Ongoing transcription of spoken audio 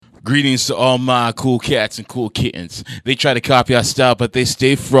Greetings to all my cool cats and cool kittens. They try to copy our style, but they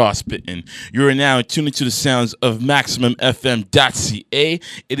stay frostbitten. You are now tuned into the sounds of MaximumFM.ca.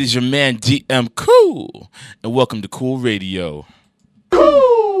 It is your man DM Cool, and welcome to Cool Radio.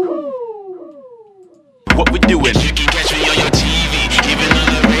 Cool. What we doing? You can catch me on your TV, even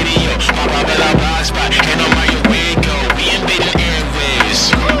on the radio. Pop up at our blind spot, and on my way go. We invading airwaves.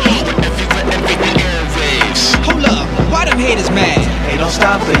 Everything airwaves. Hold up, why them haters mad? Ain't no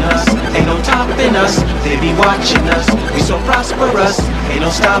stopping us, ain't no topping us. They be watching us, we so prosperous. Ain't no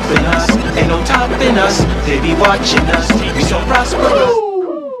stopping us, ain't no topping us. They be watching us, we so prosperous.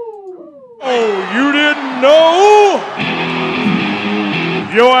 Oh, you didn't know?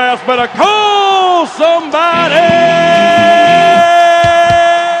 Your ass better call somebody!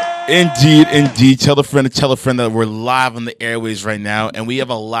 Indeed. Tell a friend that we're live on the airways right now, and we have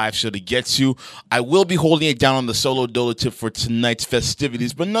a live show to get to. I will be holding it down on the solo dolo tip for tonight's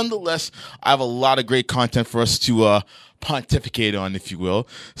festivities, but nonetheless, I have a lot of great content for us to pontificate on, if you will.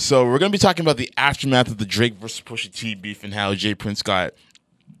 So we're going to be talking about the aftermath of the Drake versus Pusha T beef and how Jay Prince got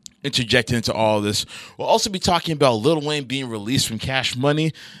interjected into all of this. We'll also be talking about Lil Wayne being released from Cash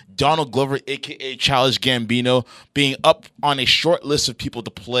Money, Donald Glover, a.k.a. Childish Gambino, being up on a short list of people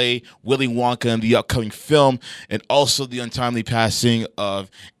to play Willy Wonka in the upcoming film, and also the untimely passing of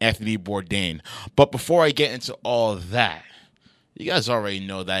Anthony Bourdain. But before I get into all of that, you guys already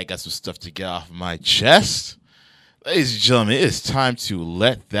know that I got some stuff to get off my chest. Ladies and gentlemen, it is time to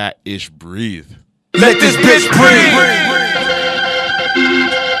let that ish breathe. Let this bitch breathe!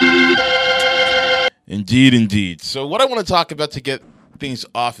 Indeed. So what I want to talk about to get things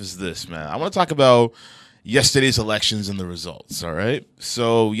off is this, man. I want to talk about yesterday's elections and the results, all right?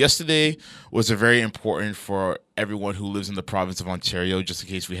 So yesterday was a very important for everyone who lives in the province of Ontario, just in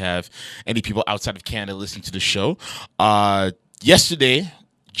case we have any people outside of Canada listening to the show. Yesterday,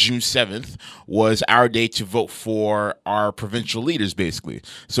 June 7th, was our day to vote for our provincial leaders, basically.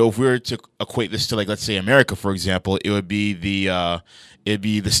 So if we were to equate this to, like, let's say America, for example, it would be the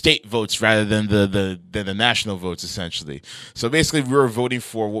state votes rather than the national votes, essentially. So basically, we were voting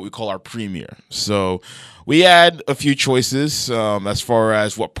for what we call our premier. So we had a few choices as far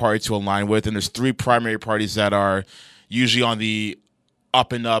as what party to align with, and there's three primary parties that are usually on the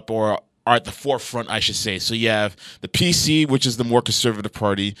up and up, or are at the forefront, I should say. So you have the PC, which is the more conservative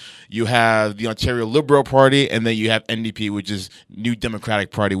party. You have the Ontario Liberal Party, and then you have NDP, which is New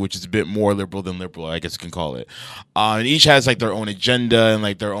Democratic Party, which is a bit more liberal than liberal, I guess you can call it. And each has like their own agenda and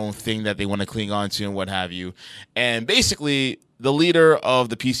like their own thing that they want to cling on to and what have you. And basically, the leader of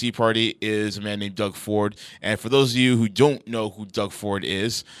the PC party is a man named Doug Ford. And for those of you who don't know who Doug Ford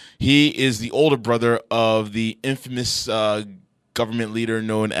is, he is the older brother of the infamous government leader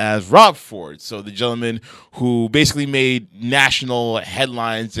known as Rob Ford. So the gentleman who basically made national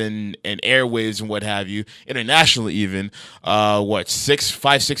headlines and airwaves and what have you, internationally even,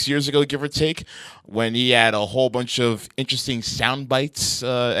 6 years ago, give or take, when he had a whole bunch of interesting sound bites,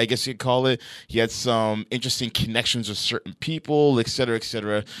 I guess you'd call it. He had some interesting connections with certain people, et cetera, et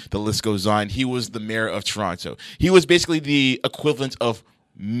cetera. The list goes on. He was the mayor of Toronto. He was basically the equivalent of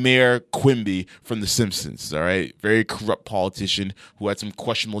Mayor Quimby from The Simpsons, all right? Very corrupt politician who had some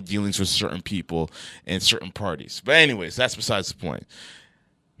questionable dealings with certain people and certain parties. But anyways, that's besides the point.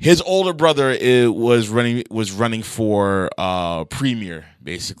 His older brother was running for premier,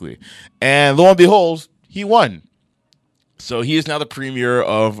 basically. And lo and behold, he won. So he is now the premier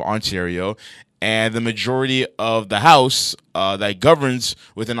of Ontario, and the majority of the House that governs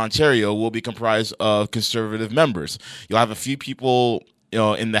within Ontario will be comprised of conservative members. You'll have a few people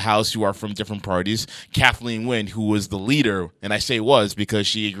in the House who are from different parties. Kathleen Wynne, who was the leader, and I say was because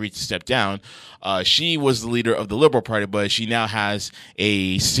she agreed to step down, she was the leader of the Liberal Party, but she now has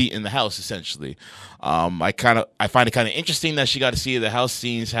a seat in the House, essentially. I find it kind of interesting that she got a seat in the House,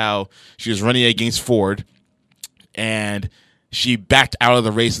 seeing how she was running against Ford, and she backed out of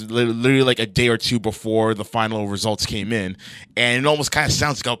the race literally like a day or two before the final results came in. And it almost kind of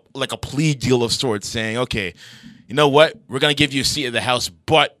sounds like a plea deal of sorts, saying, okay, you know what? We're going to give you a seat in the House,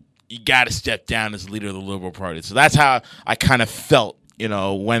 but you got to step down as leader of the Liberal Party. So that's how I kind of felt,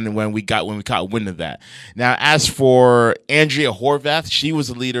 when we caught wind of that. Now, as for Andrea Horwath, she is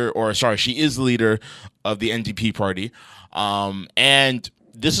the leader of the NDP party. And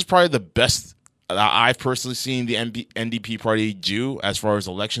this is probably the best I've personally seen the NDP party do as far as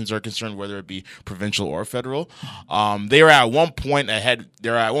elections are concerned, whether it be provincial or federal. They were at one point ahead.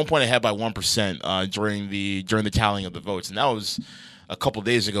 They're at one point ahead by 1% during the tallying of the votes, and that was a couple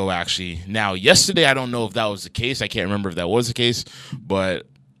days ago, actually. Now, yesterday, I don't know if that was the case. I can't remember if that was the case, but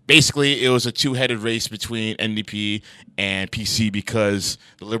basically, it was a two-headed race between NDP and PC because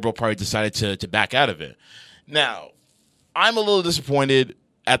the Liberal Party decided to back out of it. Now, I'm a little disappointed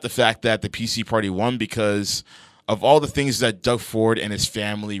at the fact that the PC Party won because of all the things that Doug Ford and his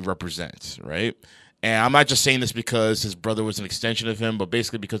family represent, right? And I'm not just saying this because his brother was an extension of him, but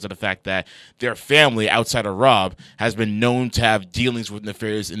basically because of the fact that their family, outside of Rob, has been known to have dealings with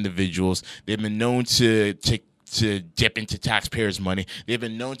nefarious individuals. They've been known to dip into taxpayers' money. They've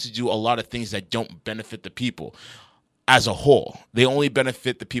been known to do a lot of things that don't benefit the people as a whole. They only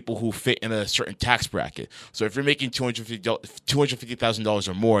benefit the people who fit in a certain tax bracket. So if you're making $250,000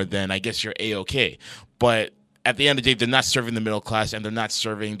 or more, then I guess you're A-okay. But at the end of the day, they're not serving the middle class and they're not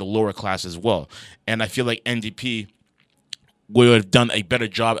serving the lower class as well. And I feel like NDP would have done a better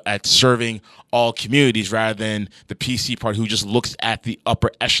job at serving all communities rather than the PC Party, who just looks at the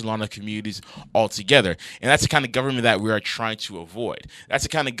upper echelon of communities altogether. And that's the kind of government that we are trying to avoid. That's the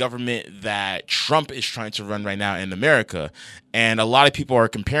kind of government that Trump is trying to run right now in America. And a lot of people are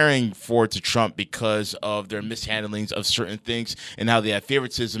comparing Ford to Trump because of their mishandlings of certain things and how they have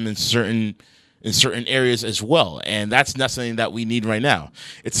favoritism in certain areas as well. And that's not something that we need right now.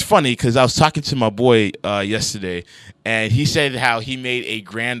 It's funny because I was talking to my boy yesterday, and he said how he made a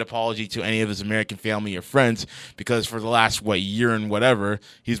grand apology to any of his American family or friends because for the last, year and whatever,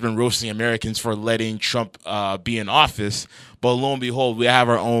 he's been roasting Americans for letting Trump be in office. But lo and behold, we have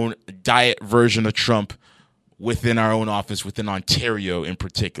our own diet version of Trump within our own office, within Ontario in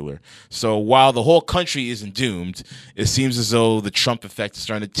particular. So while the whole country isn't doomed, it seems as though the Trump effect is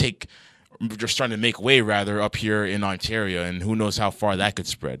starting to make way rather up here in Ontario, and who knows how far that could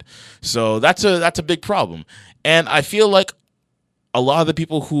spread. So that's a big problem. And I feel like a lot of the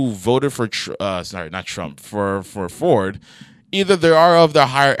people who voted for for Ford, either they are of the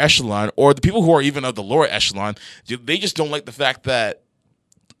higher echelon or the people who are even of the lower echelon, they just don't like the fact that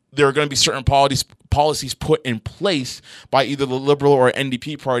there are going to be certain policies put in place by either the Liberal or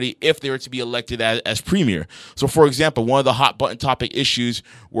NDP party if they were to be elected as premier. So, for example, one of the hot button topic issues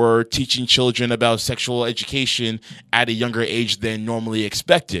were teaching children about sexual education at a younger age than normally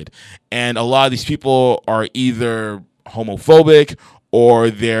expected. And a lot of these people are either homophobic or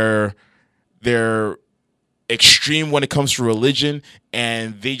they're extreme when it comes to religion,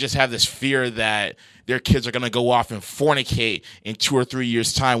 and they just have this fear that their kids are going to go off and fornicate in 2 or 3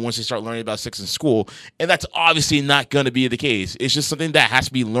 years' time once they start learning about sex in school. And that's obviously not going to be the case. It's just something that has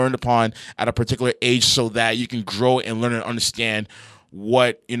to be learned upon at a particular age so that you can grow and learn and understand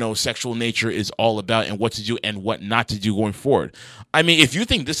what, sexual nature is all about and what to do and what not to do going forward. I mean, if you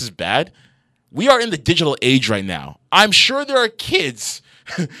think this is bad, we are in the digital age right now. I'm sure there are kids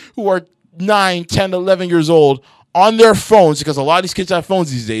who are 9, 10, 11 years old on their phones, because a lot of these kids have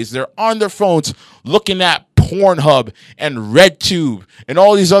phones these days. They're on their phones looking at Pornhub and RedTube and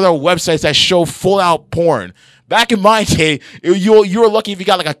all these other websites that show full-out porn. Back in my day, you were lucky if you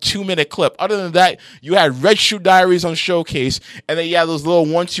got like a 2-minute clip. Other than that, you had Red Shoe Diaries on Showcase, and then you had those little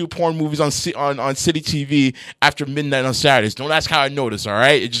 1-2 porn movies on City TV after midnight on Saturdays. Don't ask how I know this, all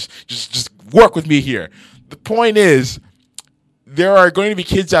right? Just work with me here. The point is, there are going to be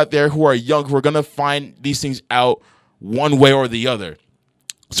kids out there who are young who are going to find these things out one way or the other.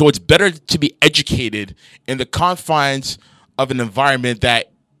 So it's better to be educated in the confines of an environment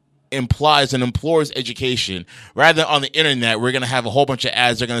that implies and implores education, rather than on the internet. We're going to have a whole bunch of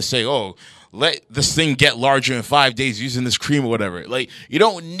ads that are going to say, oh, let this thing get larger in 5 days using this cream or whatever. Like, you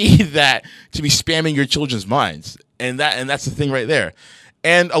don't need that to be spamming your children's minds. And that's the thing right there.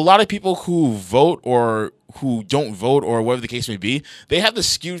 And a lot of people who vote or who don't vote or whatever the case may be, they have this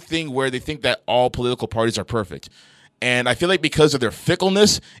skewed thing where they think that all political parties are perfect. And I feel like because of their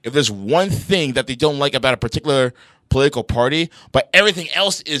fickleness, if there's one thing that they don't like about a particular political party, but everything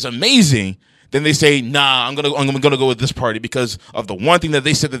else is amazing, then they say, nah, I'm gonna go with this party because of the one thing that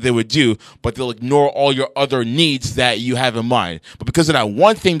they said that they would do, but they'll ignore all your other needs that you have in mind. But because of that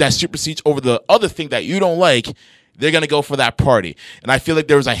one thing that supersedes over the other thing that you don't like, they're going to go for that party. And I feel like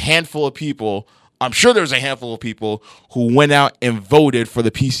there was a handful of people, I'm sure there was a handful of people who went out and voted for the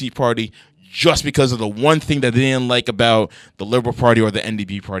PC party just because of the one thing that they didn't like about the Liberal Party or the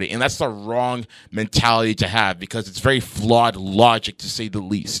NDP party. And that's the wrong mentality to have because it's very flawed logic, to say the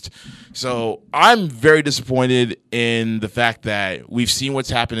least. So I'm very disappointed in the fact that we've seen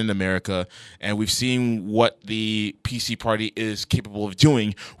what's happened in America and we've seen what the PC party is capable of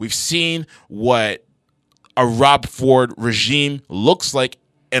doing. We've seen what a Rob Ford regime looks like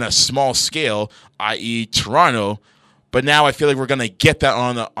in a small scale, i.e. Toronto, but now I feel like we're going to get that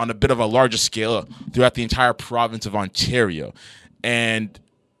on a bit of a larger scale throughout the entire province of Ontario. And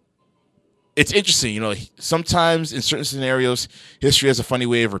it's interesting. Sometimes in certain scenarios, history has a funny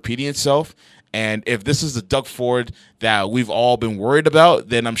way of repeating itself. And if this is the Doug Ford that we've all been worried about,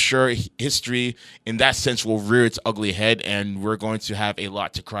 then I'm sure history in that sense will rear its ugly head, and we're going to have a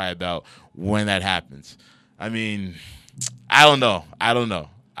lot to cry about when that happens. I mean, I don't know.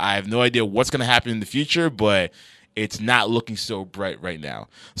 I have no idea what's going to happen in the future, but it's not looking so bright right now.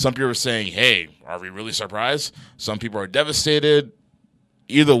 Some people are saying, hey, are we really surprised? Some people are devastated.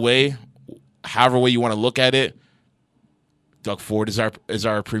 Either way, however way you want to look at it, Doug Ford is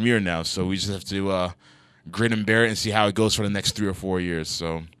our premier now, so we just have to grin and bear it and see how it goes for the next 3 or 4 years.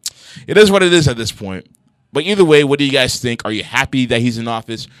 So it is what it is at this point. But either way, what do you guys think? Are you happy that he's in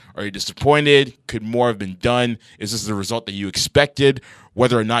office? Are you disappointed? Could more have been done? Is this the result that you expected?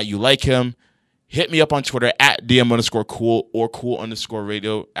 Whether or not you like him, hit me up on Twitter at DM_cool or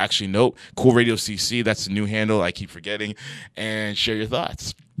cool_radio. Actually, nope, Cool Radio CC. That's the new handle. I keep forgetting. And share your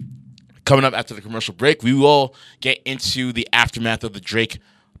thoughts. Coming up after the commercial break, we will get into the aftermath of the Drake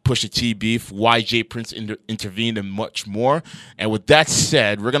Pusha T beef, why Jay Prince intervened, and much more. And with that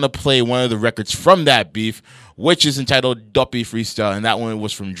said, we're going to play one of the records from that beef, which is entitled Duppy Freestyle, and that one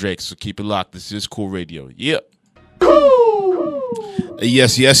was from Drake, so keep it locked. This is Cool Radio. Yep.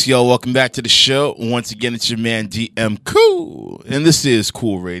 Yes, y'all. Welcome back to the show. Once again, it's your man DM Cool, and this is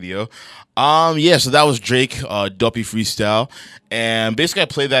Cool Radio. So that was Drake, Duppy Freestyle, and basically I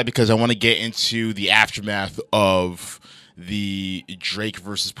played that because I want to get into the aftermath of the Drake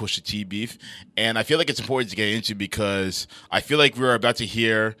versus Pusha T beef, and I feel like it's important to get into because I feel like we're about to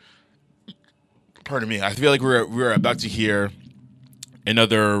hear. Pardon me. I feel like we're about to hear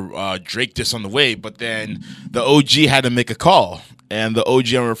another Drake diss on the way, but then the OG had to make a call. And the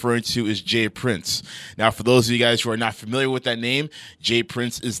OG I'm referring to is Jay Prince. Now, for those of you guys who are not familiar with that name, Jay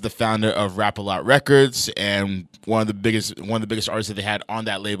Prince is the founder of Rap-A-Lot Records, and one of the biggest artists that they had on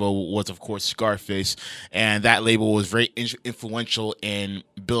that label was, of course, Scarface. And that label was very influential in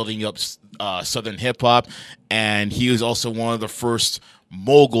building up Southern hip hop. And he was also one of the first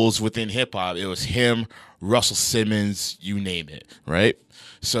moguls within hip hop. It was him, Russell Simmons, you name it, right?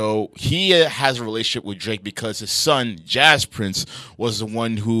 So he has a relationship with Drake because his son, Jazz Prince, was the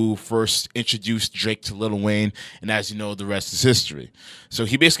one who first introduced Drake to Lil Wayne, and as you know, the rest is history. So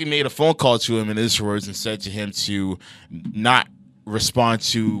he basically made a phone call to him in his words and said to him to not respond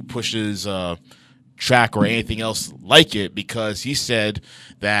to Pusha's track or anything else like it because he said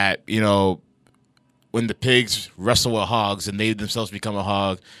that, when the pigs wrestle with hogs and they themselves become a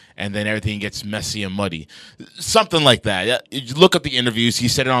hog, and then everything gets messy and muddy. Something like that. You look up the interviews. He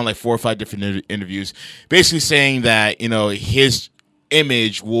said it on like 4 or 5 different interviews, basically saying that, his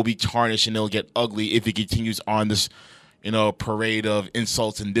image will be tarnished and it'll get ugly if he continues on this, parade of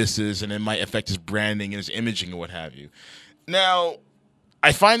insults and disses, and it might affect his branding and his imaging and what have you. Now,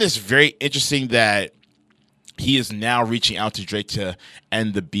 I find this very interesting that he is now reaching out to Drake to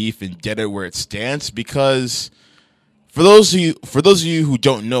end the beef and get it where it stands because for those of you who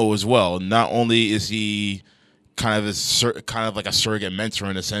don't know as well, not only is he kind of like a surrogate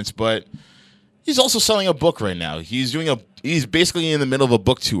mentor in a sense, but he's also selling a book right now. He's basically in the middle of a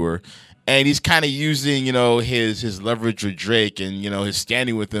book tour, and he's kind of using his leverage with Drake and his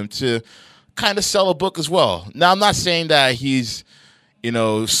standing with him to kind of sell a book as well. Now I'm not saying that he's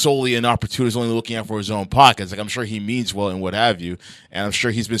solely an opportunist, only looking out for his own pockets. Like, I'm sure he means well and what have you. And I'm sure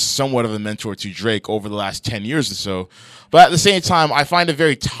he's been somewhat of a mentor to Drake over the last 10 years or so. But at the same time, I find it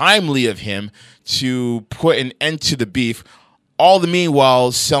very timely of him to put an end to the beef, all the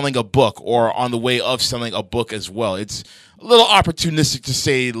meanwhile selling a book or on the way of selling a book as well. It's a little opportunistic to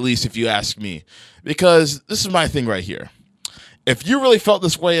say the least, if you ask me, because this is my thing right here. If you really felt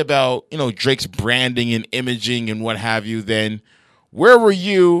this way about, Drake's branding and imaging and what have you, then where were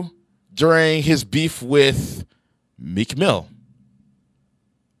you during his beef with Meek Mill?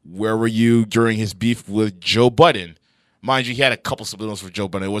 Where were you during his beef with Joe Budden? Mind you, he had a couple subliminals for Joe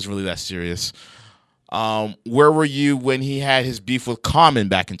Budden. It wasn't really that serious. Where were you when he had his beef with Common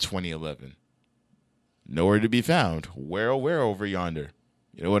back in 2011? Nowhere to be found. Where over yonder?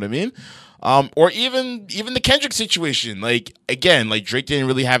 You know what I mean? Or even the Kendrick situation. Like, again, like Drake didn't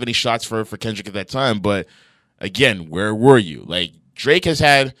really have any shots for Kendrick at that time, but again, where were you? Like, Drake has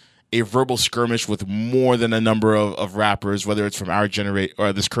had a verbal skirmish with more than a number of rappers, whether it's from our generation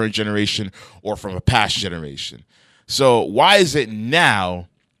or this current generation or from a past generation. So why is it now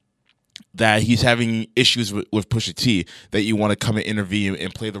that he's having issues with Pusha T that you want to come and intervene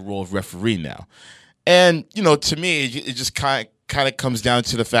and play the role of referee now? And, to me, it just kind of comes down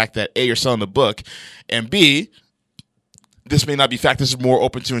to the fact that A, you're selling the book, and B, this may not be fact. This is more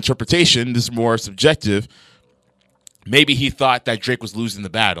open to interpretation. This is more subjective. Maybe he thought that Drake was losing the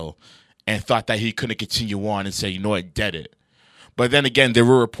battle, and thought that he couldn't continue on and say, you know what, dead it. But then again, there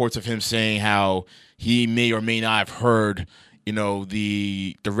were reports of him saying how he may or may not have heard, you know,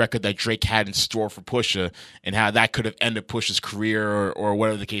 the record that Drake had in store for Pusha and how that could have ended Pusha's career or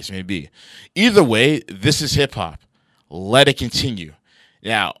whatever the case may be. Either way, this is hip hop. Let it continue.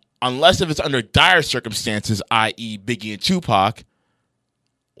 Now, unless if it's under dire circumstances, i.e. Biggie and Tupac,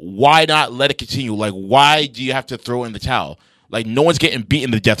 why not let it continue? Like, why do you have to throw in the towel? Like, no one's getting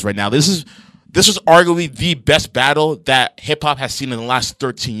beaten to death right now. This was arguably the best battle that hip-hop has seen in the last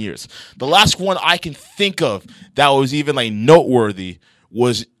 13 years. The last one I can think of that was even, like, noteworthy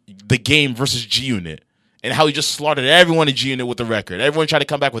was The Game versus G-Unit and how he just slaughtered everyone in G-Unit with the record. Everyone tried to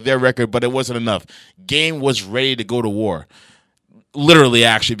come back with their record, but it wasn't enough. Game was ready to go to war. Literally,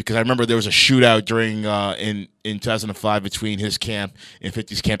 actually, because I remember there was a shootout during in 2005 between his camp and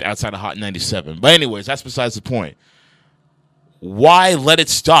 50's camp outside of Hot 97. But anyways, that's besides the point. Why let it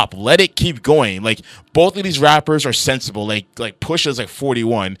stop? Let it keep going. Like, both of these rappers are sensible. Like Pusha's like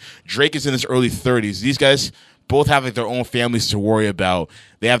 41. Drake is in his early 30s. These guys both have like their own families to worry about.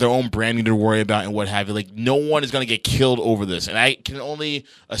 They have their own branding to worry about and what have you. Like, no one is going to get killed over this. And I can only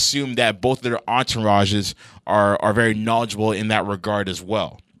assume that both of their entourages are very knowledgeable in that regard as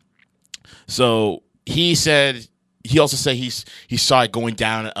well. So he also said he saw it going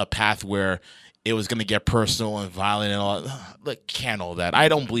down a path where it was going to get personal and violent and all. Look, can't all that. I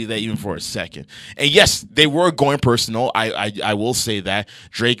don't believe that even for a second. And yes, they were going personal. I will say that.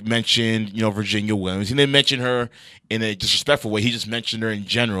 Drake mentioned, you know, Virginia Williams. He didn't mention her in a disrespectful way. He just mentioned her in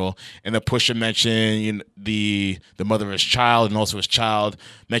general. And then Pusha mentioned, you know, the mother of his child and also his child,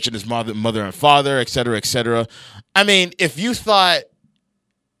 mentioned his mother and father, et cetera, et cetera. I mean, if you thought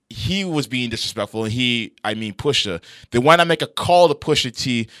he was being disrespectful, and Pusha, then why not make a call to Pusha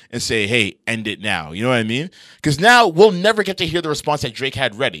T and say, hey, end it now? You know what I mean? Because now we'll never get to hear the response that Drake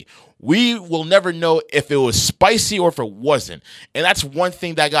had ready. We will never know if it was spicy or if it wasn't. And that's one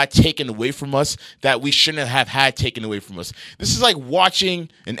thing that got taken away from us that we shouldn't have had taken away from us. This is like watching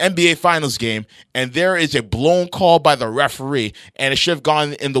an NBA Finals game, and there is a blown call by the referee, and it should have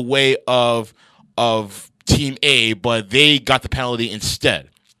gone in the way of Team A, but they got the penalty instead.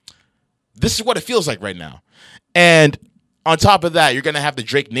 This is what it feels like right now. And on top of that, you're going to have the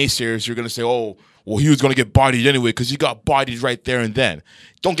Drake naysayers. You're going to say, oh, well, he was going to get bodied anyway because he got bodied right there and then.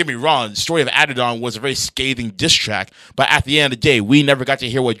 Don't get me wrong. The story of Adidon was a very scathing diss track. But at the end of the day, we never got to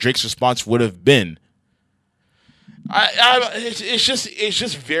hear what Drake's response would have been. It's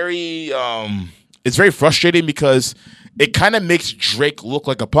just very it's very frustrating because it kind of makes Drake look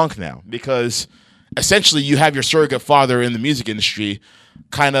like a punk now. Because essentially you have your surrogate father in the music industry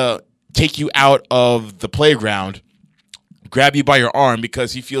kind of take you out of the playground, grab you by your arm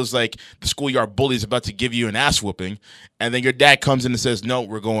because he feels like the schoolyard bully is about to give you an ass whooping, and then your dad comes in and says, no,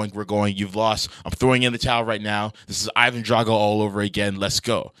 we're going, you've lost, I'm throwing in the towel right now, this is Ivan Drago all over again, let's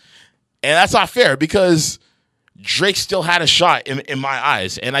go. And that's not fair because Drake still had a shot in my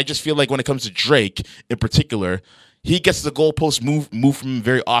eyes, and I just feel like when it comes to Drake in particular, he gets the goalpost move from him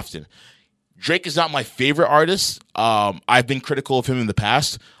very often. Drake is not my favorite artist. I've been critical of him in the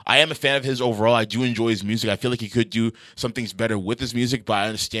past. I am a fan of his overall. I do enjoy his music. I feel like he could do some things better with his music, but I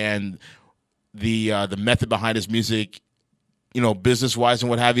understand the method behind his music, you know, business-wise and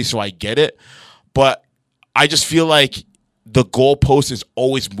what have you, so I get it. But I just feel like the goalpost is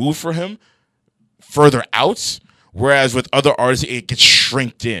always moved for him further out, whereas with other artists, it gets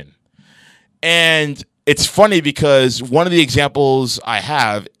shrinked in. And it's funny because one of the examples I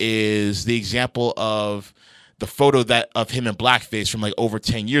have is the example of the photo of him in blackface from like over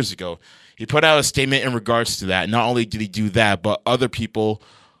 10 years ago. He put out a statement in regards to that. Not only did he do that, but other people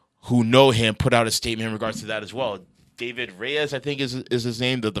who know him put out a statement in regards to that as well. David Reyes, I think is his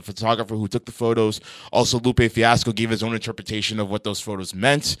name, the photographer who took the photos. Also, Lupe Fiasco gave his own interpretation of what those photos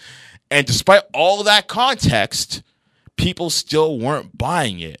meant. And despite all that context, people still weren't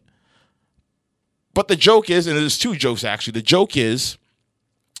buying it. But the joke is, and there's two jokes actually. The joke is,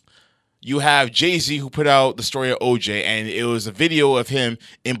 you have Jay-Z who put out the story of OJ, and it was a video of him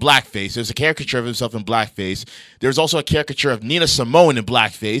in blackface. There's a caricature of himself in blackface. There's also a caricature of Nina Simone in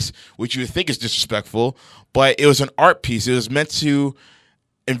blackface, which you would think is disrespectful, but it was an art piece. It was meant to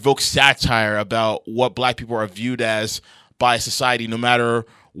invoke satire about what black people are viewed as by society, no matter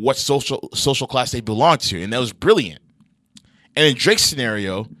what social class they belong to, and that was brilliant. And in Drake's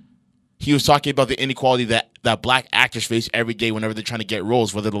scenario, he was talking about the inequality that black actors face every day whenever they're trying to get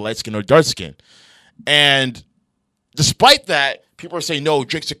roles, whether they're light skin or dark skin. And despite that, people are saying, no,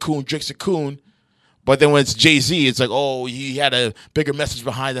 Drake's a coon. But then when it's Jay-Z, it's like, oh, he had a bigger message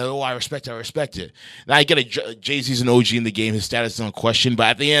behind that. Oh, I respect it. Now I get it. Jay-Z's an OG in the game. His status is on question. But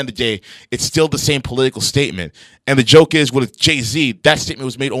at the end of the day, it's still the same political statement. And the joke is, with Jay-Z, that statement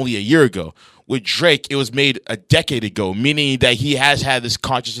was made only a year ago. With Drake, it was made a decade ago, meaning that he has had this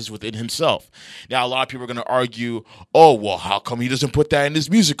consciousness within himself. Now, a lot of people are going to argue, oh, well, how come he doesn't put that in his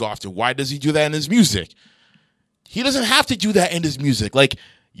music often? Why does he do that in his music? He doesn't have to do that in his music. Like,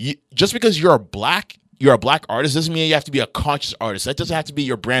 just because you're a black artist doesn't mean you have to be a conscious artist. That doesn't have to be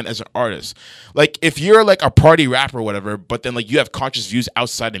your brand as an artist. Like, if you're like a party rapper or whatever, but then like you have conscious views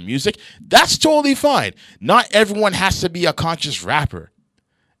outside of music, that's totally fine. Not everyone has to be a conscious rapper.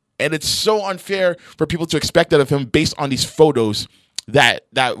 And it's so unfair for people to expect that of him based on these photos that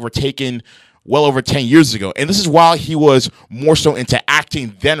were taken well over 10 years ago. And this is while he was more so into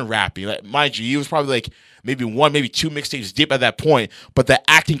acting than rapping. Like, mind you, he was probably like maybe one, maybe two mixtapes deep at that point, but the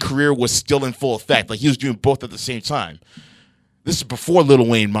acting career was still in full effect. Like, he was doing both at the same time. This is before Lil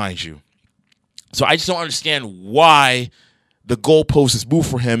Wayne, mind you. So I just don't understand why the goalpost is moved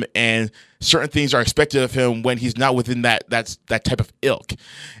for him and certain things are expected of him when he's not within that type of ilk.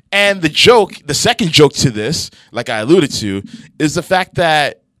 And the second joke to this, like I alluded to, is the fact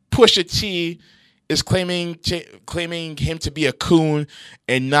that Pusha T is claiming him to be a coon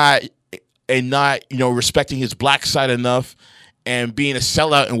and not respecting his black side enough and being a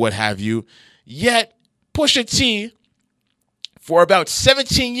sellout and what have you. Yet Pusha T, for about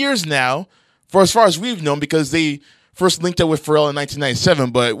 17 years now, for as far as we've known, because they first linked up with Pharrell in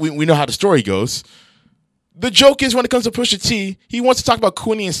 1997, but we know how the story goes. The joke is, when it comes to Pusha T, he wants to talk about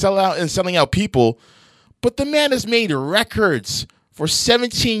cooning and selling out people, but the man has made records for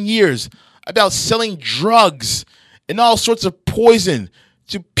 17 years about selling drugs and all sorts of poison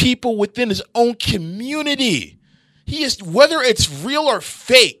to people within his own community. He is, whether it's real or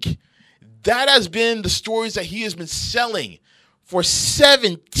fake, that has been the stories that he has been selling for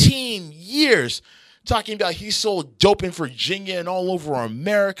 17 years. Talking about he sold dope in Virginia and all over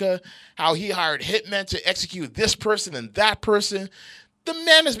America, how he hired hitmen to execute this person and that person. The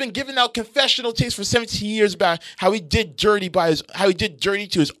man has been giving out confessional tapes for 17 years about how he did dirty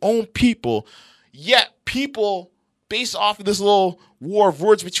to his own people. Yet people, based off of this little war of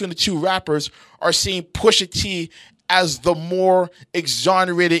words between the two rappers, are seeing Pusha T as the more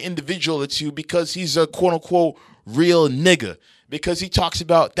exonerated individual of the two because he's a quote-unquote real nigga, because he talks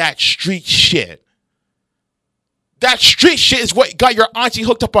about that street shit. That street shit is what got your auntie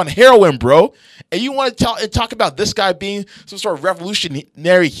hooked up on heroin, bro. And you want to talk about this guy being some sort of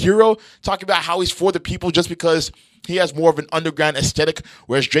revolutionary hero, talking about how he's for the people just because he has more of an underground aesthetic,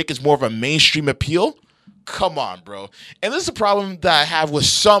 whereas Drake is more of a mainstream appeal? Come on, bro. And this is a problem that I have with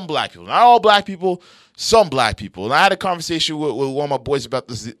some black people. Not all black people, some black people. And I had a conversation with one of my boys about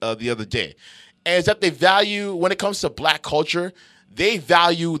this the other day. And it's that they value, when it comes to black culture, they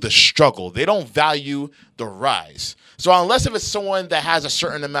value the struggle. They don't value the rise. So unless if it's someone that has a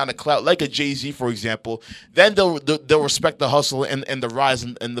certain amount of clout, like a Jay-Z, for example, then they'll respect the hustle and the rise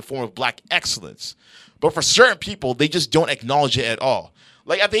in the form of black excellence. But for certain people, they just don't acknowledge it at all.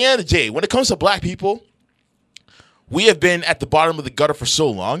 Like, at the end of the day, when it comes to black people, we have been at the bottom of the gutter for so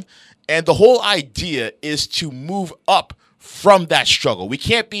long, and the whole idea is to move up from that struggle. We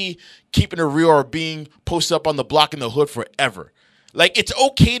can't be keeping it real or being posted up on the block in the hood forever. Like, it's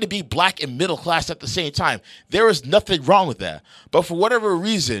okay to be black and middle class at the same time. There is nothing wrong with that. But for whatever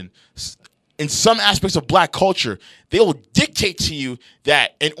reason, in some aspects of black culture, they will dictate to you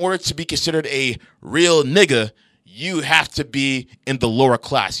that in order to be considered a real nigga, you have to be in the lower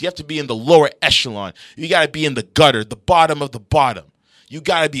class. You have to be in the lower echelon. You got to be in the gutter, the bottom of the bottom. You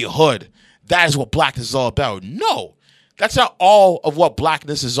got to be a hood. That is what blackness is all about. No, that's not all of what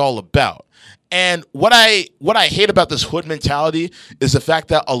blackness is all about. And what I hate about this hood mentality is the fact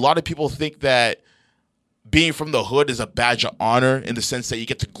that a lot of people think that being from the hood is a badge of honor, in the sense that you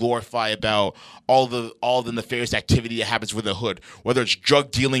get to glorify about all the nefarious activity that happens with the hood, whether it's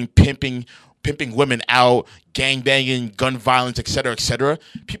drug dealing, pimping women out, gangbanging, gun violence, etc., etc.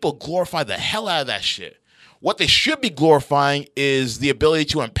 People glorify the hell out of that shit. What they should be glorifying is the ability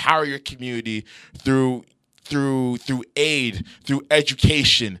to empower your community through aid, through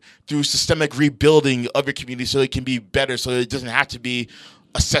education, through systemic rebuilding of your community so it can be better, so it doesn't have to be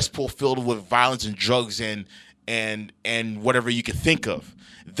a cesspool filled with violence and drugs and whatever you can think of.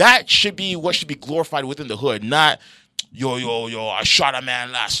 That should be what should be glorified within the hood, not yo, I shot a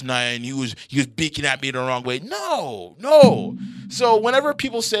man last night and he was beaking at me the wrong way. No. So whenever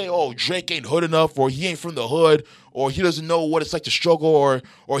people say, oh, Drake ain't hood enough, or he ain't from the hood, or he doesn't know what it's like to struggle,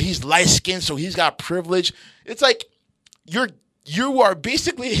 or he's light-skinned so he's got privilege, it's like you're you are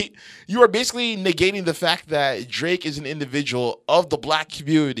basically negating the fact that Drake is an individual of the black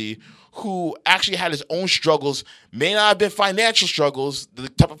community who actually had his own struggles, may not have been financial struggles, the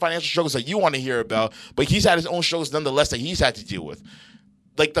type of financial struggles that you want to hear about, but he's had his own struggles nonetheless that he's had to deal with.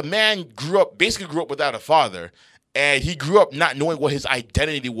 Like, the man basically grew up without a father, and he grew up not knowing what his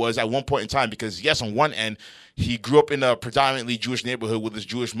identity was at one point in time, because yes, on one end, he grew up in a predominantly Jewish neighborhood with his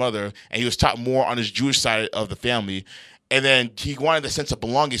Jewish mother, and he was taught more on his Jewish side of the family. And then he wanted a sense of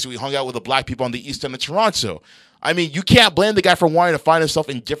belonging, so he hung out with the black people on the east end of Toronto. I mean, you can't blame the guy for wanting to find himself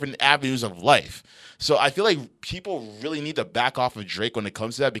in different avenues of life. So I feel like people really need to back off of Drake when it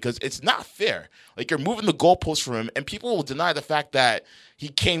comes to that, because it's not fair. Like, you're moving the goalposts for him, and people will deny the fact that he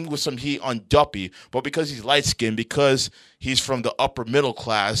came with some heat on Duppy, but because he's light-skinned, because he's from the upper middle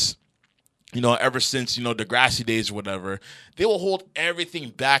class, ever since, the Grassy days or whatever, they will hold everything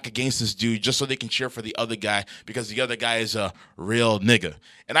back against this dude just so they can cheer for the other guy, because the other guy is a real nigga.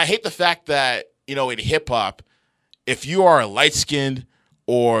 And I hate the fact that, in hip-hop, if you are light-skinned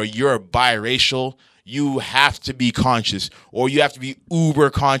or you're biracial, you have to be conscious, or you have to be uber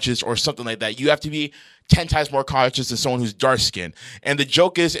conscious or something like that. You have to be 10 times more conscious than someone who's dark-skinned. And the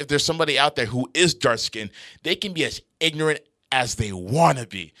joke is, if there's somebody out there who is dark-skinned, they can be as ignorant as they want to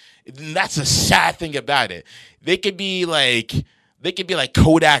be. And that's a sad thing about it. They could be like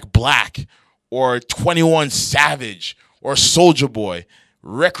Kodak Black or 21 Savage or Soulja Boy,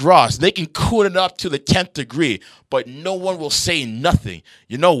 Rick Ross. They can coon it up to the 10th degree, but no one will say nothing.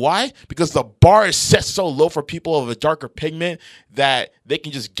 You know why? Because the bar is set so low for people of a darker pigment that they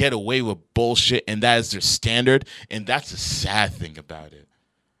can just get away with bullshit, and that is their standard, and that's the sad thing about it.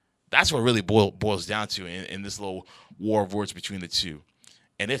 That's what really boils down to in this little war of words between the two.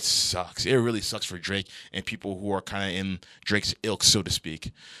 And it sucks. It really sucks for Drake and people who are kind of in Drake's ilk, so to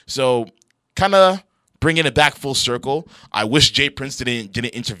speak. So, kind of bringing it back full circle, I wish Jay Prince didn't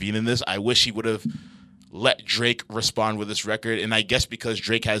intervene in this. I wish he would have let Drake respond with this record. And I guess because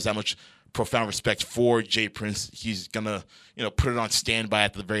Drake has that much profound respect for Jay Prince, he's going to, put it on standby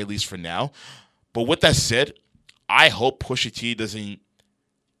at the very least for now. But with that said, I hope Pusha T doesn't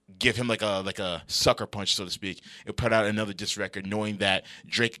give him like a sucker punch, so to speak, and put out another diss record knowing that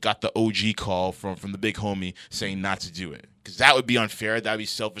Drake got the OG call from the big homie saying not to do it. Because that would be unfair. That would be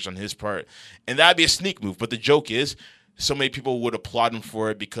selfish on his part. And that would be a sneak move. But the joke is, so many people would applaud him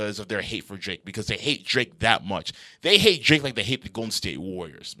for it because of their hate for Drake. Because they hate Drake that much. They hate Drake like they hate the Golden State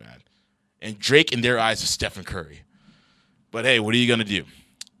Warriors, man. And Drake, in their eyes, is Stephen Curry. But hey, what are you going to do?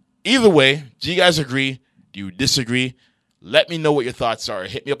 Either way, do you guys agree? Do you disagree? Let me know what your thoughts are.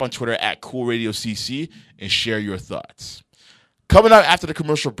 Hit me up on Twitter at CoolRadioCC and share your thoughts. Coming up after the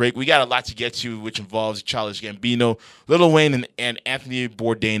commercial break, we got a lot to get to, which involves Childish Gambino, Lil Wayne, and Anthony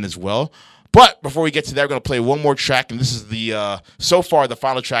Bourdain as well. But before we get to that, we're going to play one more track, and this is so far the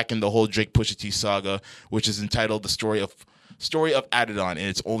final track in the whole Drake Pusha T saga, which is entitled "The Story of Adidon," and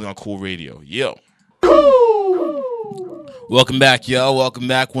it's only on Cool Radio. Yo. Welcome back, y'all. Welcome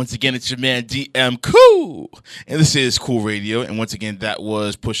back. Once again, it's your man, DM Cool. And this is Cool Radio. And once again, that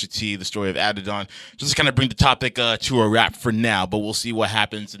was Pusha T, The Story of Adidon. Just to kind of bring the topic to a wrap for now, but we'll see what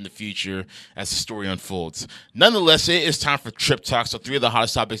happens in the future as the story unfolds. Nonetheless, it is time for Trip Talk. So 3 of the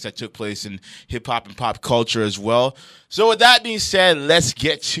hottest topics that took place in hip-hop and pop culture as well. So with that being said, let's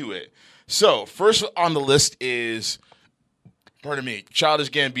get to it. So first on the list is,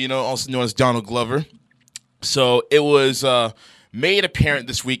 Childish Gambino, also known as Donald Glover. So it was made apparent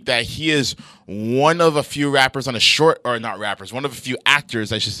this week that he is one of a few rappers on one of a few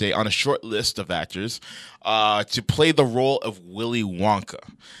actors, I should say, on a short list of actors to play the role of Willy Wonka.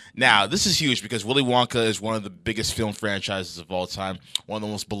 Now, this is huge because Willy Wonka is one of the biggest film franchises of all time, one of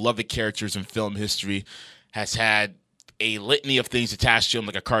the most beloved characters in film history, has had a litany of things attached to him,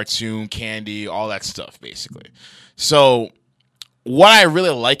 like a cartoon, candy, all that stuff, basically. So what I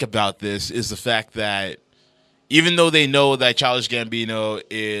really like about this is the fact that even though they know that Childish Gambino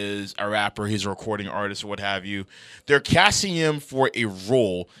is a rapper, he's a recording artist or what have you, they're casting him for a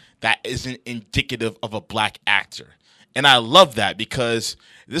role that isn't indicative of a black actor. And I love that because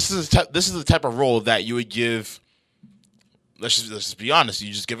this is the type of role that you would give, let's just be honest,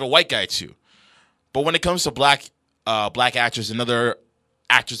 you just give a white guy to. But when it comes to black actors and other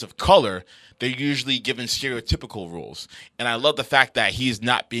actors of color, they're usually given stereotypical roles. And I love the fact that he's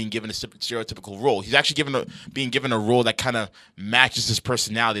not being given a stereotypical role. He's actually being given a role that kind of matches his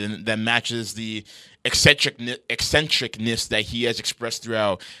personality, and that matches the eccentricness that he has expressed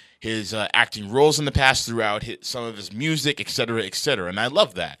throughout his acting roles in the past, throughout some of his music, et cetera, et cetera. And I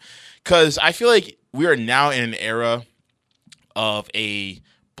love that because I feel like we are now in an era of a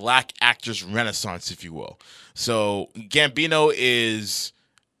black actors renaissance, if you will. So Gambino is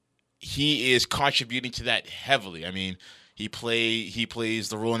contributing to that heavily. I mean, he plays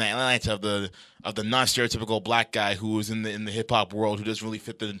the role in Atlanta of the non-stereotypical black guy who is in the hip hop world who doesn't really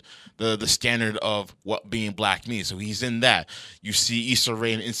fit the standard of what being black means. So he's in that. You see Issa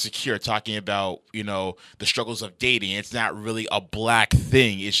Rae in Insecure talking about, you know, the struggles of dating. It's not really a black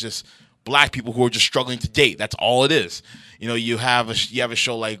thing. It's just black people who are just struggling to date. That's all it is. You know, you have a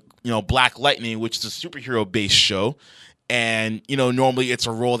show like, you know, Black Lightning, which is a superhero based show. And, you know, normally it's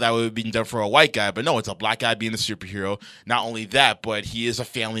a role that would have been done for a white guy, but no, it's a black guy being a superhero. Not only that, but he is a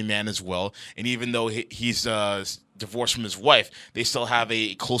family man as well. And even though he's divorced from his wife, they still have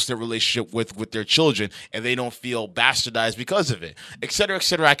a close-knit relationship with their children, and they don't feel bastardized because of it, et cetera, et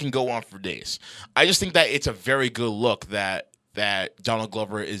cetera. I can go on for days. I just think that it's a very good look that Donald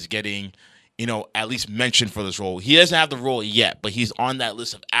Glover is getting, you know, at least mentioned for this role. He doesn't have the role yet, but he's on that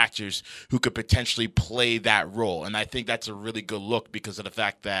list of actors who could potentially play that role. And I think that's a really good look because of the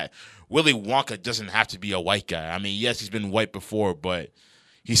fact that Willy Wonka doesn't have to be a white guy. I mean, yes, he's been white before, but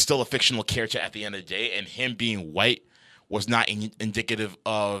he's still a fictional character at the end of the day. And him being white was not indicative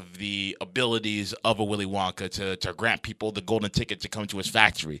of the abilities of a Willy Wonka to grant people the golden ticket to come to his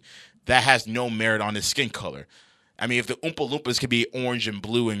factory. That has no merit on his skin color. I mean, if the Oompa Loompas could be orange and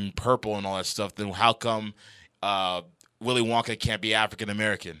blue and purple and all that stuff, then how come Willy Wonka can't be African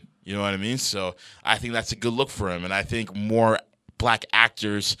American? You know what I mean? So I think that's a good look for him. And I think more black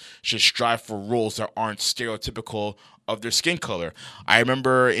actors should strive for roles that aren't stereotypical of their skin color. I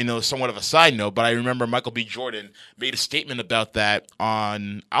remember, you know, somewhat of a side note, but I remember Michael B. Jordan made a statement about that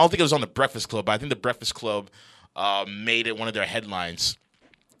on, I don't think it was on The Breakfast Club, but I think The Breakfast Club made it one of their headlines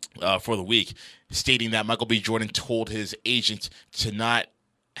for the week, stating that Michael B. Jordan told his agent to not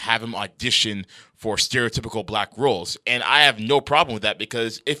have him audition for stereotypical black roles. And I have no problem with that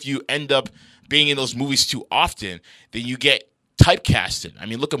because if you end up being in those movies too often, then you get typecasted. I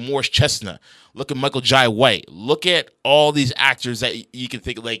mean, look at Morris Chestnut. Look at Michael Jai White. Look at all these actors that you can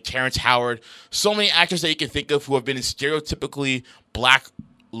think of, like Terrence Howard. So many actors that you can think of who have been in stereotypically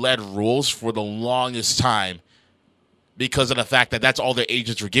black-led roles for the longest time because of the fact that that's all their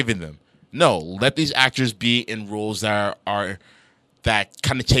agents were giving them. No, let these actors be in roles that are that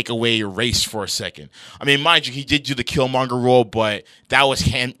kind of take away your race for a second. I mean, mind you, he did do the Killmonger role, but that was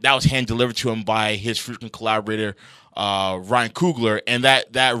hand delivered to him by his frequent collaborator Ryan Coogler, and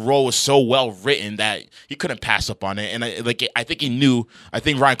that role was so well written that he couldn't pass up on it. And I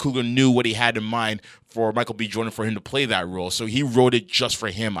think Ryan Coogler knew what he had in mind for Michael B. Jordan for him to play that role, so he wrote it just for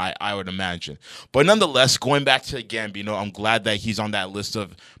him, I would imagine. But nonetheless, going back to Gambino, I'm glad that he's on that list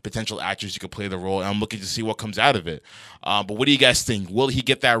of potential actors who could play the role, and I'm looking to see what comes out of it. But what do you guys think? Will he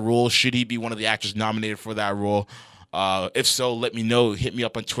get that role? Should he be one of the actors nominated for that role? If so, let me know. Hit me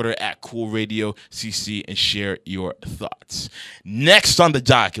up on Twitter at CoolRadioCC and share your thoughts. Next on the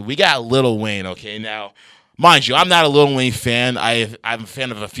docket, we got Lil Wayne. Okay, now, mind you, I'm not a Lil Wayne fan. I'm a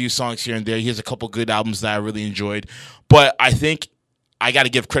fan of a few songs here and there. He has a couple good albums that I really enjoyed. But I think I got to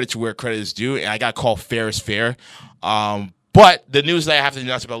give credit to where credit is due, and I got to call fair is fair. But the news that I have to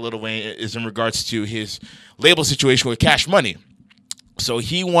announce about Lil Wayne is in regards to his label situation with Cash Money. So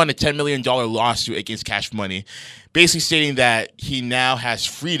he won a $10 million lawsuit against Cash Money, basically stating that he now has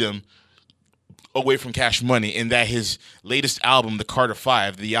freedom away from Cash Money and that his latest album, The Carter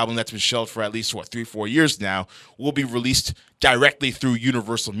 5, the album that's been shelved for at least, 3-4 years now, will be released directly through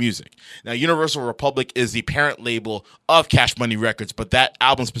Universal Music. Now, Universal Republic is the parent label of Cash Money Records, but that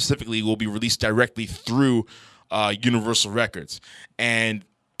album specifically will be released directly through Universal Records. And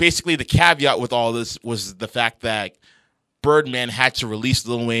basically the caveat with all this was the fact that Birdman had to release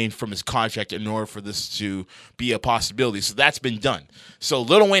Lil Wayne from his contract in order for this to be a possibility. So that's been done. So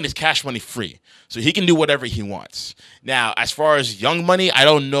Lil Wayne is Cash Money free. So he can do whatever he wants. Now, as far as Young Money, I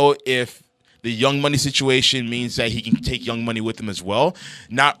don't know if the Young Money situation means that he can take Young Money with him as well.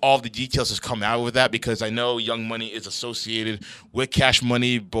 Not all the details has come out with that because I know Young Money is associated with Cash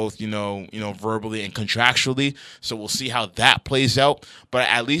Money, both verbally and contractually. So we'll see how that plays out. But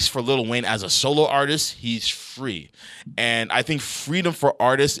at least for Lil Wayne as a solo artist, he's free. And I think freedom for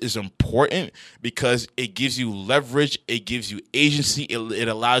artists is important because it gives you leverage, it gives you agency, it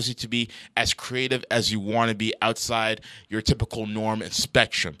allows you to be as creative as you want to be outside your typical norm and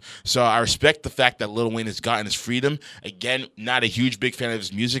spectrum. So I respect respect the fact that Lil Wayne has gotten his freedom. Again, not a huge big fan of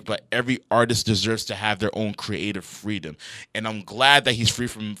his music, but every artist deserves to have their own creative freedom. And I'm glad that he's free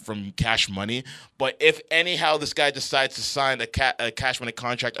from Cash Money. But if anyhow this guy decides to sign a Cash Money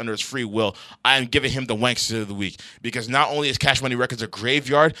contract under his free will, I am giving him the wankster of the week. Because not only is Cash Money Records a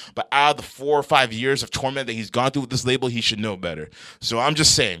graveyard, but out of the 4 or 5 years of torment that he's gone through with this label, he should know better. So I'm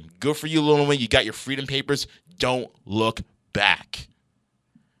just saying, good for you, Lil Wayne. You got your freedom papers. Don't look back.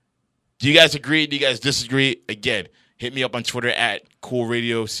 Do you guys agree? Do you guys disagree? Again, hit me up on Twitter at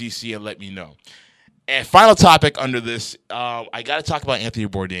CoolRadioCC and let me know. And final topic under this, I got to talk about Anthony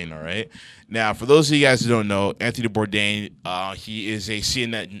Bourdain, all right? Now, for those of you guys who don't know, Anthony Bourdain, he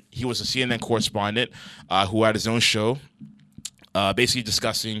was a CNN correspondent who had his own show, basically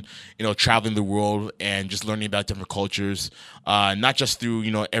discussing, traveling the world and just learning about different cultures, not just through,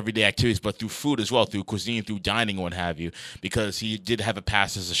 everyday activities, but through food as well, through cuisine, through dining, and what have you, because he did have a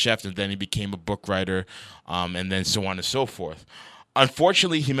past as a chef, and then he became a book writer, and then so on and so forth.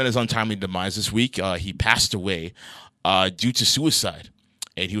 Unfortunately, he met his untimely demise this week. He passed away due to suicide,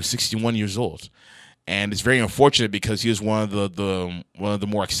 and he was 61 years old. And it's very unfortunate because he was one of the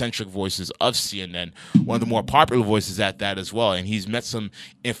more eccentric voices of CNN, one of the more popular voices at that as well. And he's met some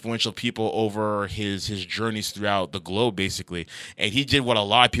influential people over his journeys throughout the globe, basically. And he did what a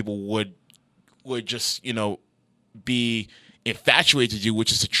lot of people would just, be infatuated to do,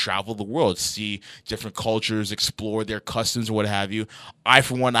 which is to travel the world, see different cultures, explore their customs, or what have you. I,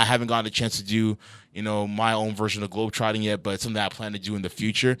 for one, I haven't gotten a chance to do, my own version of globetrotting yet, but it's something that I plan to do in the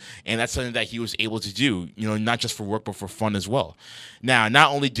future. And that's something that he was able to do, not just for work, but for fun as well. Now, not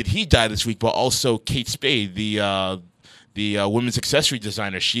only did he die this week, but also Kate Spade, the women's accessory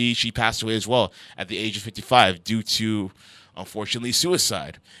designer, she passed away as well at the age of 55 due to, unfortunately,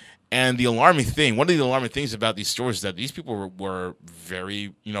 suicide. And one of the alarming things about these stories is that these people were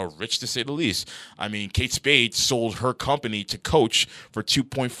very, rich, to say the least. I mean, Kate Spade sold her company to Coach for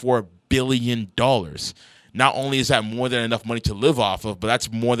 $2.4 billion. Not only is that more than enough money to live off of, but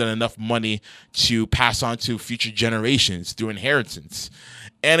that's more than enough money to pass on to future generations through inheritance.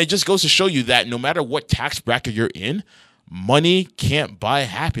 And it just goes to show you that no matter what tax bracket you're in, money can't buy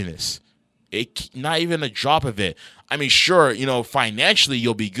happiness. Not even a drop of it. I mean, sure, financially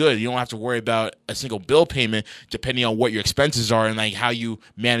you'll be good. You don't have to worry about a single bill payment depending on what your expenses are and like how you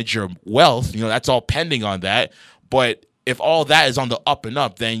manage your wealth. That's all pending on that. But if all that is on the up and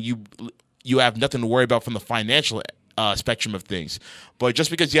up, then you have nothing to worry about from the financial spectrum of things. But just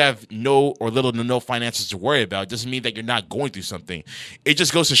because you have no or little to no finances to worry about doesn't mean that you're not going through something. It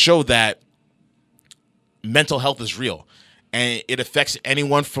just goes to show that mental health is real. And it affects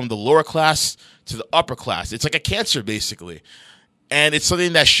anyone from the lower class to the upper class. It's like a cancer, basically. And it's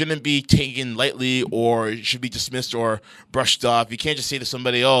something that shouldn't be taken lightly or should be dismissed or brushed off. You can't just say to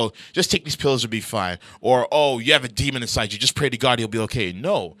somebody, oh, just take these pills, you'll be fine. Or, oh, you have a demon inside you. Just pray to God, you'll be okay.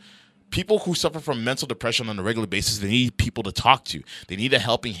 No. People who suffer from mental depression on a regular basis, they need people to talk to. They need a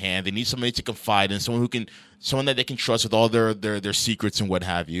helping hand. They need somebody to confide in, someone that they can trust with all their secrets and what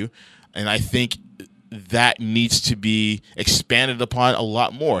have you. And I think that needs to be expanded upon a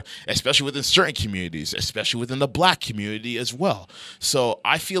lot more, especially within certain communities, especially within the Black community as well. So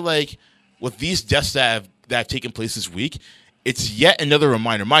I feel like with these deaths that have taken place this week, it's yet another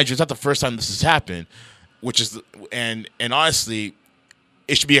reminder. Mind you, it's not the first time this has happened, and honestly,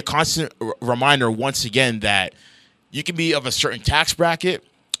 it should be a constant reminder once again that you can be of a certain tax bracket,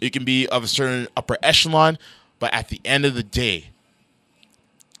 you can be of a certain upper echelon, but at the end of the day,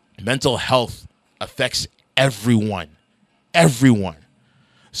 mental health affects everyone.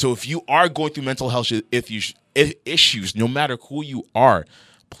 So if you are going through mental health issues, no matter who you are,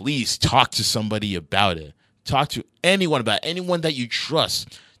 please talk to somebody about it. Talk to anyone about it, anyone that you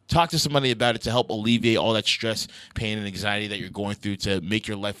trust. Talk to somebody about it to help alleviate all that stress, pain, and anxiety that you're going through to make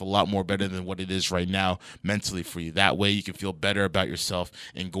your life a lot more better than what it is right now mentally for you. That way you can feel better about yourself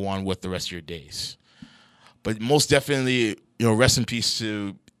and go on with the rest of your days. But most definitely, rest in peace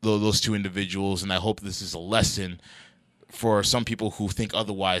to those two individuals, and I hope this is a lesson for some people who think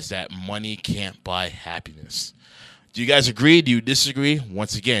otherwise, that money can't buy happiness. Do you guys agree? Do you disagree?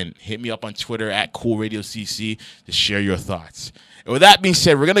 Once again, hit me up on Twitter at CoolRadioCC to share your thoughts. And with that being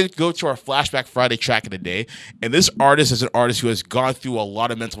said, we're going to go to our Flashback Friday track of the day. And this artist is an artist who has gone through a lot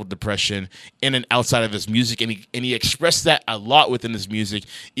of mental depression in and outside of his music, and he expressed that a lot within his music,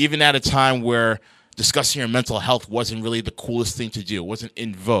 even at a time where discussing your mental health wasn't really the coolest thing to do. It wasn't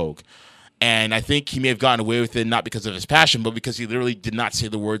in vogue. And I think he may have gotten away with it not because of his passion, but because he literally did not say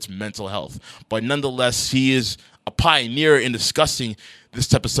the words mental health. But nonetheless, he is a pioneer in discussing this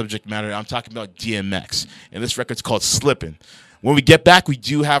type of subject matter. I'm talking about DMX. And this record's called Slippin'. When we get back, we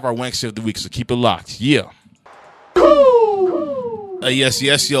do have our Wankster of the Week, so keep it locked. Yeah.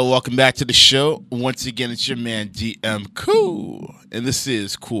 Yes, yo, welcome back to the show. Once again, it's your man, DM Cool, and this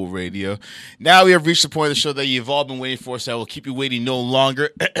is Cool Radio. Now we have reached the point of the show that you've all been waiting for, so I will keep you waiting no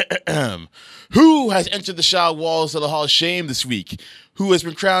longer. Who has entered the shot walls of the Hall of Shame this week? Who has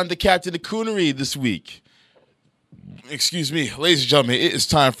been crowned the captain of Coonery this week? Excuse me, ladies and gentlemen, it is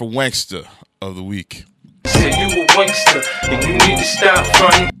time for Wankster of the Week. Say you a wankster, and you need to stop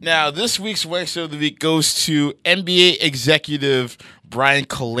fronting. Now, this week's Wankster of the Week goes to NBA executive Bryan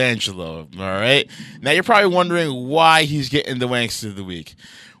Colangelo, all right? Now, you're probably wondering why he's getting the Wankster of the Week.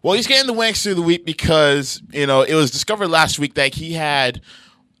 Well, he's getting the Wankster of the Week because, it was discovered last week that he had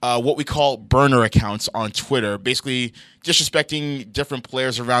what we call burner accounts on Twitter, basically disrespecting different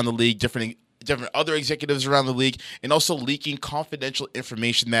players around the league, different other executives around the league, and also leaking confidential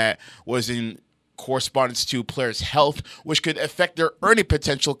information that was in correspondence to players' health, which could affect their earning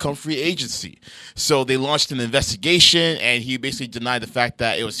potential come free agency. So they launched an investigation, and he basically denied the fact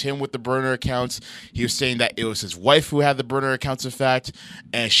that it was him with the burner accounts. He was saying that it was his wife who had the burner accounts, in fact,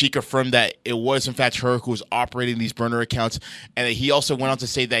 and she confirmed that it was, in fact, her who was operating these burner accounts. And he also went on to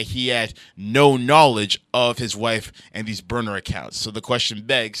say that he had no knowledge of his wife and these burner accounts. So the question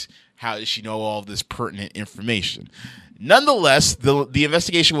begs, how does she know all of this pertinent information? Nonetheless, the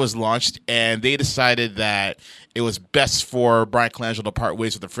investigation was launched, and they decided that it was best for Bryan Colangelo to part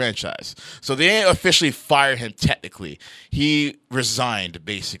ways with the franchise. So they didn't officially fire him technically. He resigned,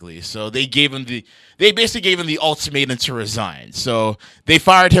 basically. So they basically gave him the ultimatum to resign. So they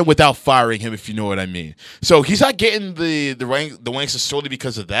fired him without firing him, if you know what I mean. So he's not getting the ranks solely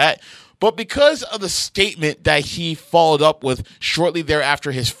because of that, but because of the statement that he followed up with shortly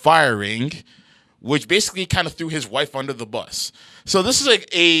thereafter his firing, which basically kind of threw his wife under the bus. So this is like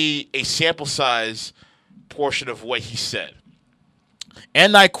a sample size portion of what he said.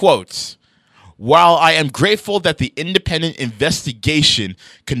 And I quote, "While I am grateful that the independent investigation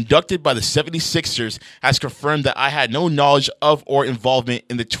conducted by the 76ers has confirmed that I had no knowledge of or involvement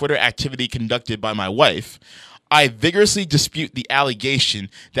in the Twitter activity conducted by my wife, I vigorously dispute the allegation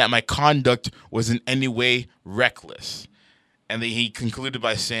that my conduct was in any way reckless." And then he concluded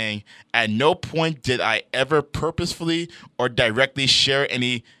by saying, "At no point did I ever purposefully or directly share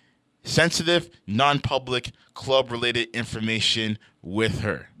any sensitive, non-public, club-related information with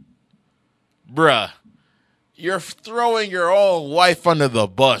her." Bruh, you're throwing your own wife under the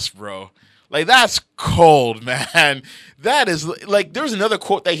bus, bro. Like, that's cold, man. That is, like, there's another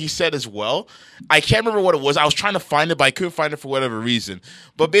quote that he said as well. I can't remember what it was. I was trying to find it, but I couldn't find it for whatever reason.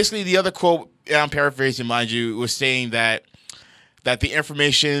 But basically, the other quote, and I'm paraphrasing, mind you, was saying that the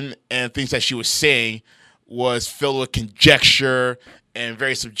information and things that she was saying was filled with conjecture and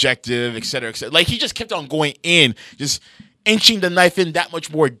very subjective, et cetera, et cetera. Like, he just kept on going in, just inching the knife in that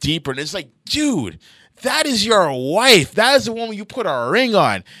much more deeper. And it's like, dude, that is your wife. That is the woman you put a ring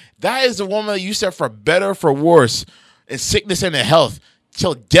on. That is the woman that you said for better, for worse, in sickness and in health,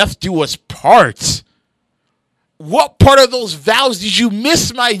 till death do us part. What part of those vows did you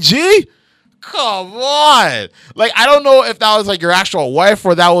miss, my G? Come on. Like, I don't know if that was like your actual wife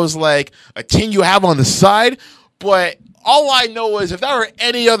or that was like a thing you have on the side, but all I know is if that were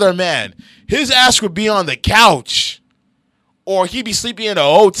any other man, his ass would be on the couch, or he'd be sleeping in a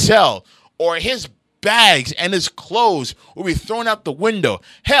hotel, or his bags and his clothes would be thrown out the window.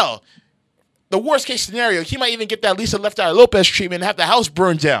 Hell, the worst case scenario, he might even get that Lisa Left Eye Lopez treatment and have the house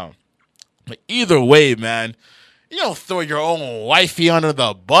burned down. But either way, man, you don't throw your own wifey under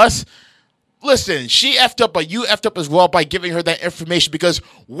the bus. Listen, she effed up, but you effed up as well by giving her that information, because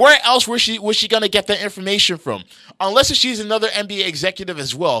where else was she going to get that information from? Unless she's another NBA executive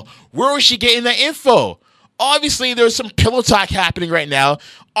as well. Where was she getting that info? Obviously, there's some pillow talk happening right now.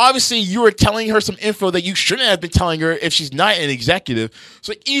 Obviously, you were telling her some info that you shouldn't have been telling her if she's not an executive.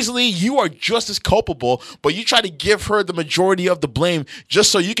 So easily, you are just as culpable, but you try to give her the majority of the blame just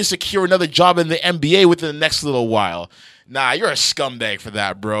so you can secure another job in the NBA within the next little while. Nah, you're a scumbag for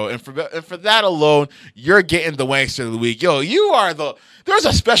that, bro. And for that alone, you're getting the Wankster of the Week. Yo, there's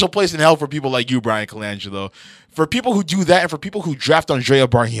a special place in hell for people like you, Bryan Colangelo. For people who do that and for people who draft Andrea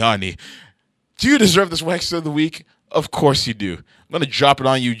Bargnani. Do you deserve this Wankster of the Week? Of course you do. I'm going to drop it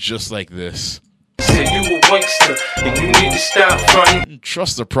on you just like this. Say you a wankster, and you need to stop fronting.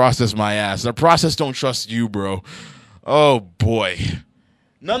 Trust the process, my ass. The process don't trust you, bro. Oh, boy.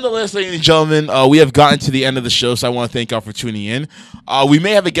 Nonetheless, ladies and gentlemen, we have gotten to the end of the show, so I want to thank y'all for tuning in. We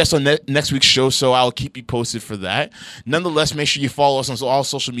may have a guest on next week's show, so I'll keep you posted for that. Nonetheless, make sure you follow us on all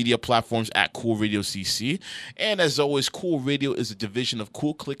social media platforms at Cool Radio CC. And as always, Cool Radio is a division of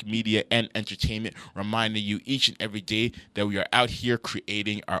Cool Click Media and Entertainment, reminding you each and every day that we are out here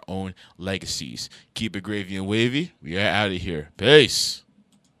creating our own legacies. Keep it gravy and wavy. We are out of here. Peace.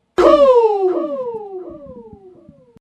 Cool.